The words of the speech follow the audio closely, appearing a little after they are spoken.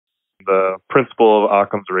the principle of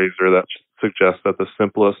Occam's razor that suggests that the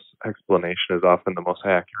simplest explanation is often the most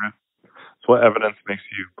accurate. So what evidence makes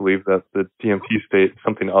you believe that the DMT state is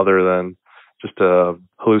something other than just a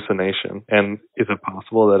hallucination? And is it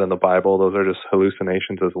possible that in the Bible those are just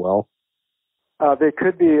hallucinations as well? They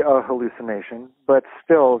could be a hallucination, but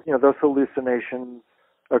still, those hallucinations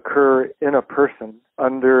occur in a person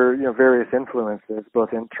under, various influences,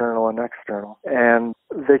 both internal and external. And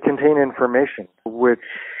they contain information which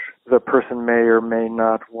the person may or may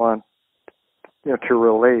not want, to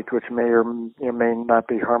relate, which may or may not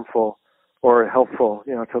be harmful or helpful,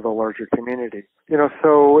 to the larger community.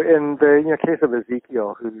 So in the case of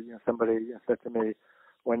Ezekiel, who somebody said to me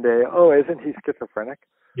one day, "Oh, isn't he schizophrenic?"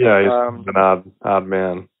 Yeah, he's an odd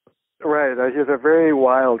man. Right, he's a very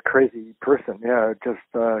wild, crazy person. Yeah, just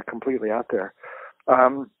completely out there.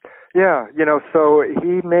 So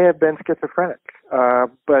he may have been schizophrenic,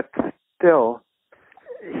 but still,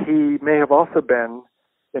 he may have also been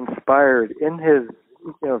inspired in his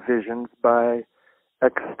visions by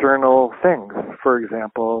external things. For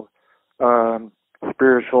example,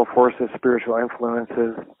 spiritual forces, spiritual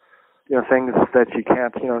influences, things that you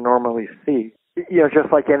can't normally see.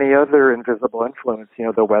 Just like any other invisible influence,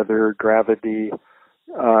 the weather, gravity,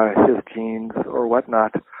 his genes or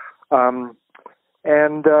whatnot.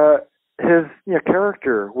 And his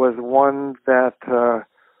character was one that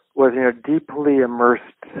was deeply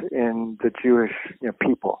immersed in the Jewish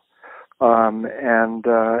people. And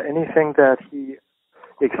anything that he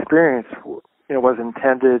experienced was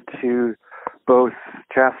intended to both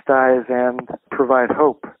chastise and provide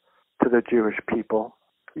hope to the Jewish people.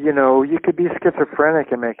 You could be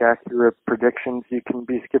schizophrenic and make accurate predictions. You can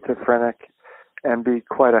be schizophrenic and be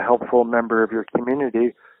quite a helpful member of your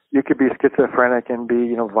community. You could be schizophrenic and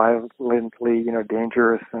be, violently,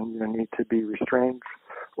 dangerous and need to be restrained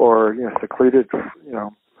or, secluded,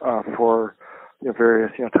 for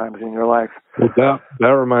various, times in your life. That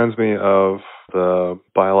reminds me of the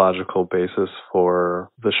biological basis for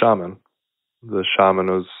the shaman. The shaman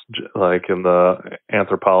was, like in the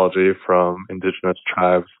anthropology from indigenous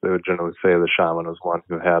tribes, they would generally say the shaman was one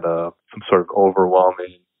who had some sort of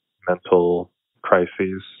overwhelming mental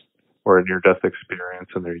crises or a near-death experience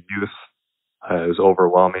in their youth. It was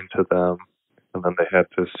overwhelming to them, and then they had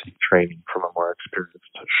to seek training from a more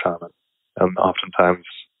experienced shaman. And oftentimes,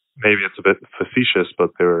 maybe it's a bit facetious,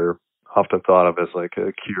 but they were often thought of as like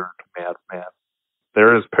a cured madman.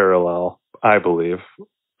 There is parallel, I believe,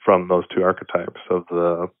 from those two archetypes of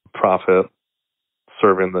the prophet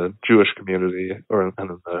serving the Jewish community and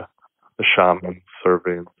then the shaman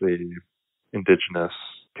serving the indigenous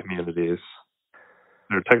communities.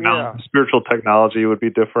 Their spiritual technology would be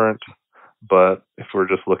different, but if we're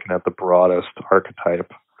just looking at the broadest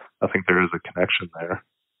archetype, I think there is a connection there.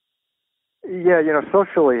 Yeah,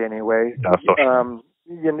 socially anyway. Yeah, socially.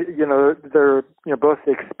 They're both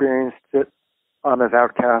experienced it as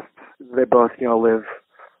outcasts. They both live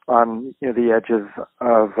on the edges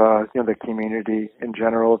of the community in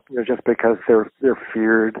general, just because they're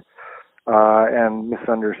feared and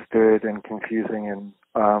misunderstood and confusing and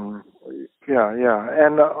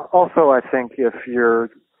and also I think if you're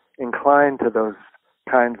inclined to those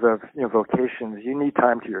kinds of vocations, you need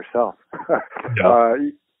time to yourself.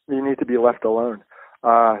 You need to be left alone.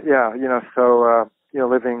 So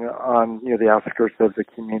living on the outskirts of the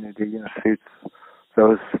community suits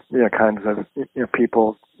those kinds of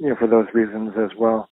people for those reasons as well.